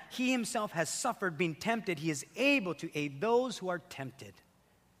that he himself has suffered being tempted, he is able to aid those who are tempted.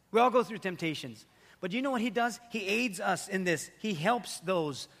 We all go through temptations, but you know what he does? He aids us in this. He helps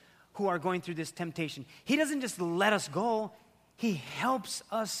those who are going through this temptation. He doesn't just let us go, he helps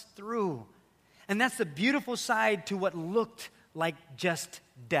us through. And that's the beautiful side to what looked like just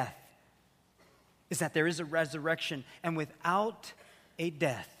death, is that there is a resurrection, and without a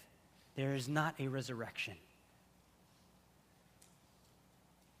death, there is not a resurrection.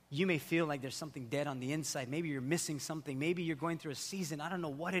 You may feel like there's something dead on the inside. Maybe you're missing something. Maybe you're going through a season. I don't know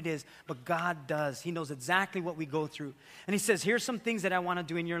what it is, but God does. He knows exactly what we go through. And he says, here's some things that I want to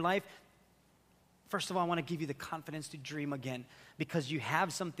do in your life. First of all, I want to give you the confidence to dream again, because you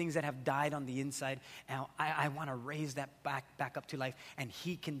have some things that have died on the inside. And I want to raise that back up to life, and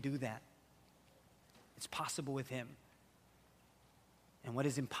he can do that. It's possible with him. And what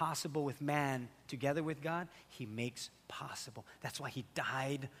is impossible with man, together with God, he makes possible. That's why he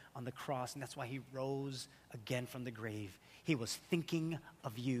died on the cross, and that's why he rose again from the grave. He was thinking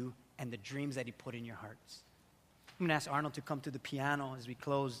of you and the dreams that he put in your hearts. I'm going to ask Arnold to come to the piano as we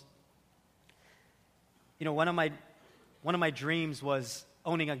close. You know, one of my dreams was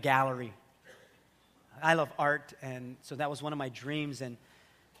owning a gallery. I love art, and so that was one of my dreams.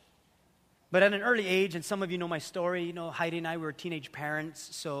 But at an early age, and some of you know my story, you know, Heidi and I were teenage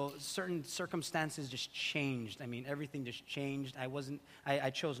parents, so certain circumstances just changed. I mean, everything just changed. I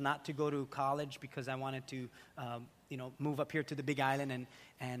chose not to go to college because I wanted to, move up here to the Big Island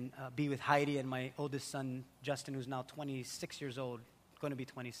and be with Heidi and my oldest son, Justin, who's now 26 years old, going to be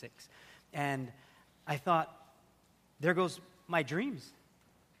 26. And I thought, there goes my dreams.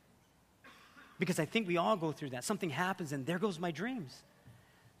 Because I think we all go through that. Something happens, and there goes my dreams.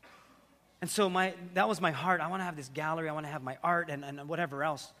 And so that was my heart. I want to have this gallery. I want to have my art and whatever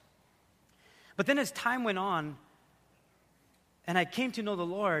else. But then as time went on, and I came to know the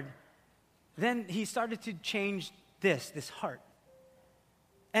Lord, then he started to change this heart.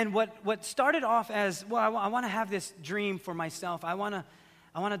 And what started off as, well, I want to have this dream for myself. I want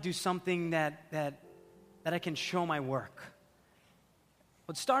to do something that I can show my work.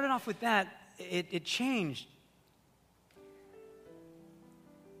 What started off with that, it changed.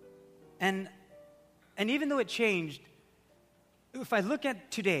 And even though it changed, if I look at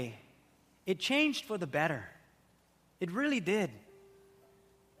today, it changed for the better. It really did.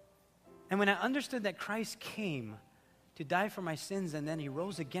 And when I understood that Christ came to die for my sins and then he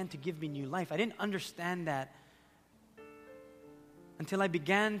rose again to give me new life, I didn't understand that until I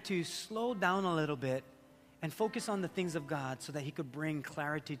began to slow down a little bit and focus on the things of God so that he could bring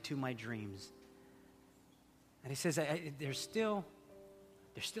clarity to my dreams. And he says, there's still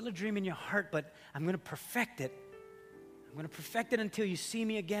a dream in your heart, but I'm going to perfect it. I'm going to perfect it until you see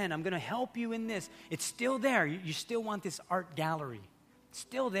me again. I'm going to help you in this. It's still there. You still want this art gallery. It's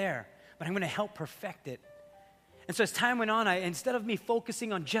still there, but I'm going to help perfect it. And so as time went on, instead of me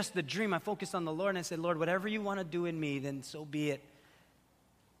focusing on just the dream, I focused on the Lord, and I said, Lord, whatever you want to do in me, then so be it.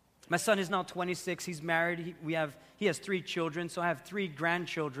 My son is now 26. He's married. He has 3 children, so I have 3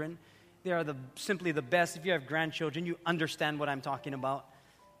 grandchildren. They are simply the best. If you have grandchildren, you understand what I'm talking about.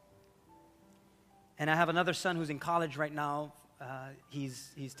 And I have another son who's in college right now.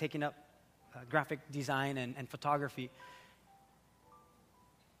 He's taking up graphic design and photography.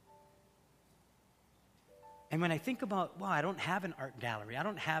 And when I think about, wow, I don't have an art gallery. I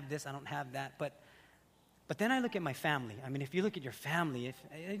don't have this. I don't have that. But then I look at my family. I mean, if you look at your family,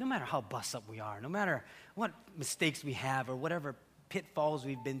 no matter how bust up we are, no matter what mistakes we have or whatever pitfalls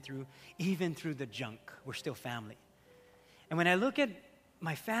we've been through, even through the junk, we're still family. And when I look at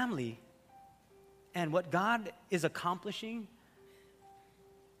my family and what God is accomplishing,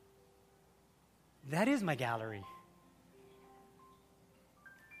 that is my gallery.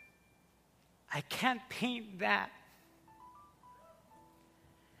 I can't paint that.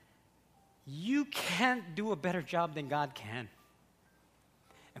 You can't do a better job than God can.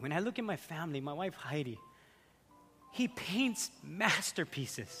 And when I look at my family, my wife Heidi, He paints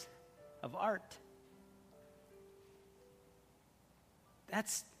masterpieces of art.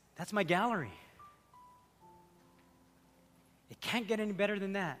 That's my gallery. It can't get any better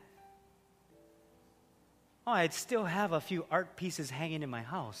than that. Oh, I'd still have a few art pieces hanging in my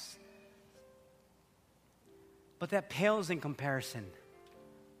house. But that pales in comparison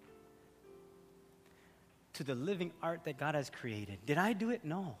to the living art that God has created. Did I do it?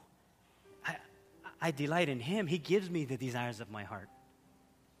 No. I delight in Him. He gives me the desires of my heart.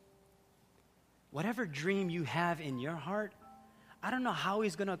 Whatever dream you have in your heart, I don't know how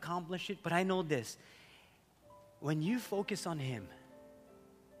He's going to accomplish it, but I know this. When you focus on Him,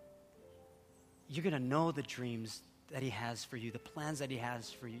 you're going to know the dreams that He has for you, the plans that He has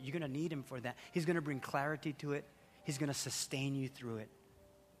for you. You're going to need Him for that. He's going to bring clarity to it. He's going to sustain you through it.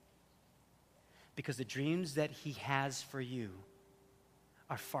 Because the dreams that He has for you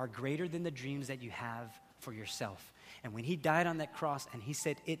are far greater than the dreams that you have for yourself. And when He died on that cross and He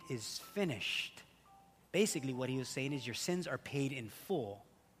said, "It is finished," basically what He was saying is your sins are paid in full.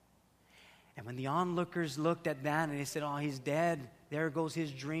 And when the onlookers looked at that and they said, "Oh, He's dead. There goes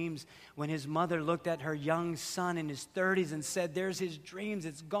his dreams." When His mother looked at her young son in his 30s and said, "There's his dreams.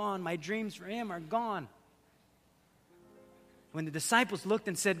 It's gone. My dreams for him are gone." When the disciples looked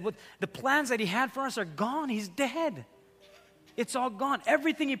and said, "What the plans that He had for us are gone. He's dead. It's all gone.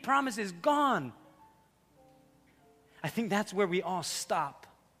 Everything He promised is gone." I think that's where we all stop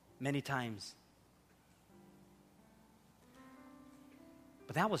many times.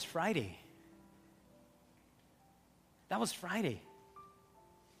 But that was Friday. That was Friday.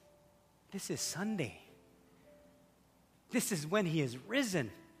 This is Sunday. This is when He is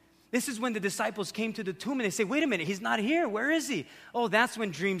risen. This is when the disciples came to the tomb and they say, "Wait a minute, He's not here. Where is He?" Oh, that's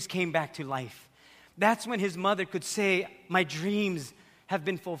when dreams came back to life. That's when His mother could say, "My dreams have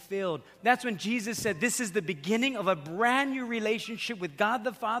been fulfilled." That's when Jesus said, "This is the beginning of a brand new relationship with God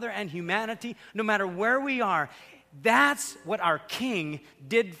the Father and humanity, no matter where we are." That's what our King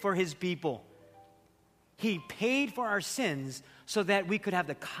did for His people. He paid for our sins so that we could have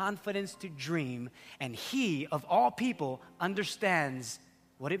the confidence to dream. And He, of all people, understands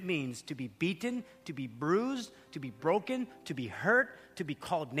what it means to be beaten, to be bruised, to be broken, to be hurt, to be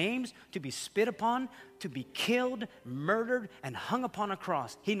called names, to be spit upon, to be killed, murdered, and hung upon a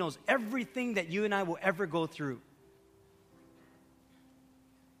cross. He knows everything that you and I will ever go through.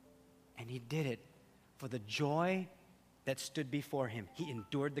 And He did it for the joy that stood before Him. He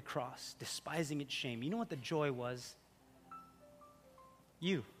endured the cross, despising its shame. You know what the joy was?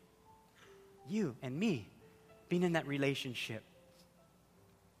 You and me being in that relationship.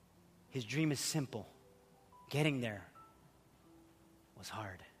 His dream is simple. Getting there was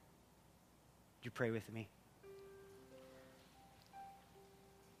hard. Would you pray with me?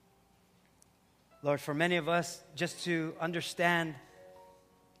 Lord, for many of us, just to understand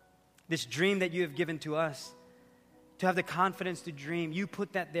this dream that You have given to us, to have the confidence to dream, You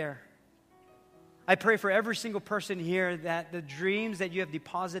put that there. I pray for every single person here that the dreams that You have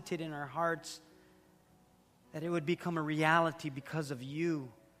deposited in our hearts, that it would become a reality because of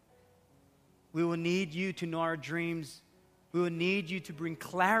You. We will need You to know our dreams. We will need You to bring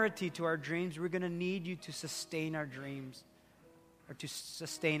clarity to our dreams. We're going to need You to sustain our dreams, or to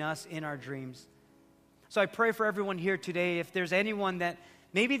sustain us in our dreams. So I pray for everyone here today, if there's anyone that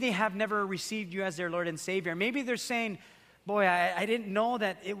maybe they have never received You as their Lord and Savior. Maybe they're saying, "Boy, I didn't know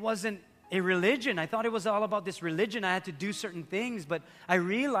that it wasn't a religion. I thought it was all about this religion. I had to do certain things, but I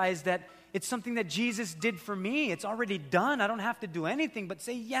realized that it's something that Jesus did for me. It's already done. I don't have to do anything but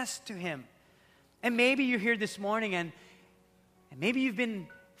say yes to Him." And maybe you're here this morning and maybe you've been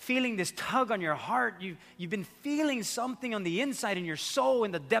feeling this tug on your heart. You've been feeling something on the inside in your soul,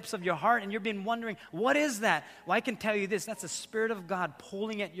 in the depths of your heart, and you've been wondering, what is that? Well, I can tell you this. That's the Spirit of God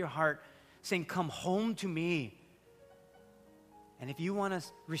pulling at your heart, saying, "Come home to me." And if you want to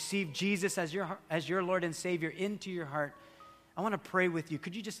receive Jesus as your Lord and Savior into your heart, I want to pray with you.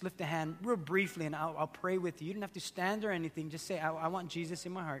 Could you just lift a hand real briefly, and I'll pray with you. You don't have to stand or anything. Just say, I want Jesus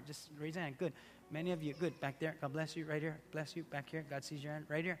in my heart. Just raise a hand. Good. Many of you. Good. Back there. God bless you. Right here. Bless you. Back here. God sees your hand.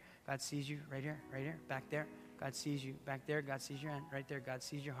 Right here. God sees you. Right here. Right here. Back there. God sees you. Back there. God sees your hand. Right there. God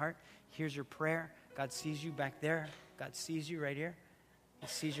sees your heart. Here's your prayer. God sees you. Back there. God sees you. Right here. He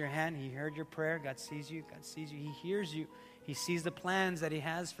sees your hand. He heard your prayer. God sees you. God sees you. He hears you. He sees the plans that He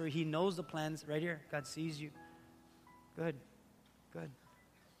has for you. He knows the plans. Right here. God sees you. Good. Good.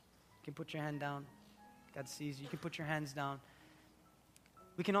 You can put your hand down. God sees you. You can put your hands down.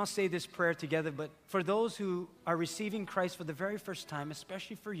 We can all say this prayer together, but for those who are receiving Christ for the very first time,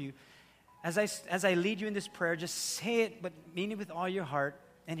 especially for you, as I lead you in this prayer, just say it, but mean it with all your heart.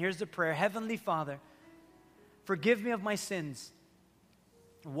 And here's the prayer. Heavenly Father, Forgive me of my sins.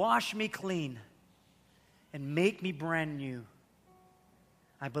 Wash me clean and make me brand new.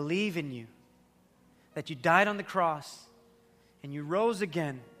 I believe in you, that you died on the cross and you rose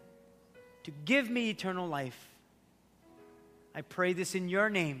again to give me eternal life. I pray this in your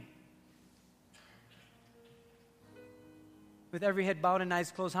name. With every head bowed and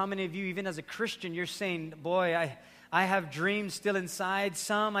eyes closed, how many of you, even as a Christian, you're saying, boy, I have dreams still inside.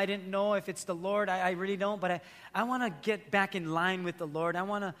 Some I didn't know if it's the Lord. I really don't, but I want to get back in line with the Lord. I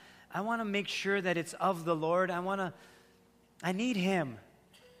want to make sure that it's of the Lord. I need Him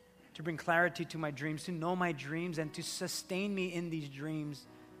to bring clarity to my dreams, to know my dreams, and to sustain me in these dreams.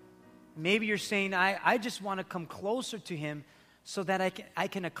 Maybe you're saying, I just want to come closer to Him so that I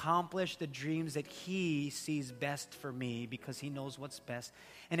can accomplish the dreams that He sees best for me because He knows what's best.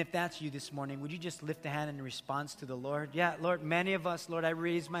 And if that's you this morning, would you just lift a hand in response to the Lord? Yeah, Lord, many of us, Lord, I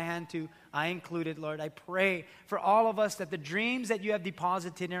raise my hand too. I included, Lord. I pray for all of us that the dreams that you have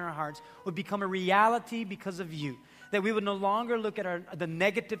deposited in our hearts would become a reality because of you. That we would no longer look at the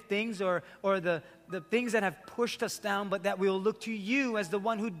negative things or the things that have pushed us down, but that we will look to you as the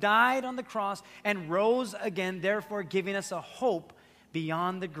one who died on the cross and rose again, therefore giving us a hope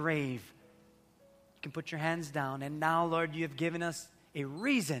beyond the grave. You can put your hands down. And now, Lord, you have given us a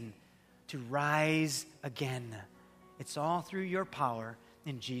reason to rise again. It's all through your power.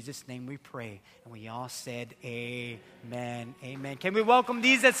 In Jesus' name we pray. And we all said, amen, amen. Can we welcome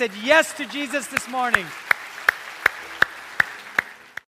these that said yes to Jesus this morning?